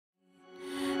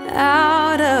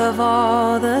Out of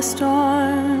all the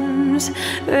storms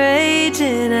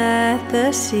raging at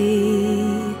the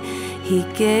sea, He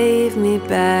gave me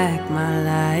back my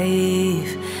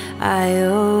life. I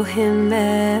owe Him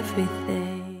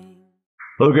everything.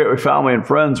 Hello, Gateway family and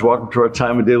friends. Welcome to our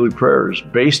time of daily prayers.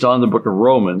 Based on the book of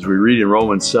Romans, we read in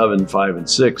Romans 7, 5, and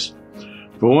 6.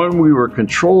 For when we were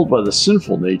controlled by the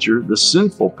sinful nature, the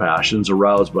sinful passions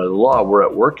aroused by the law were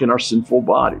at work in our sinful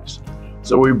bodies.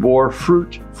 So we bore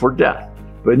fruit for death.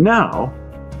 But now,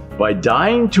 by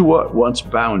dying to what once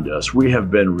bound us, we have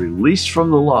been released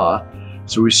from the law,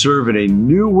 so we serve in a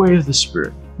new way of the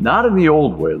Spirit, not in the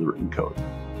old way of the written code.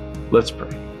 Let's pray.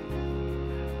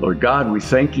 Lord God, we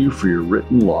thank you for your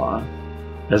written law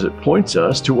as it points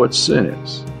us to what sin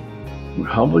is. We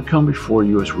humbly come before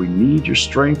you as we need your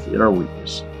strength in our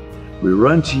weakness. We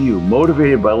run to you,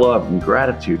 motivated by love and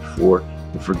gratitude for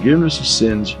the forgiveness of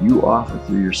sins you offer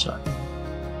through your Son.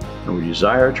 And we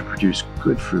desire to produce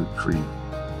good fruit for you.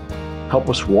 Help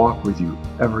us walk with you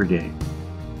every day.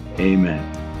 Amen.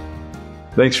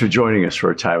 Thanks for joining us for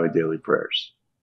our time of daily prayers.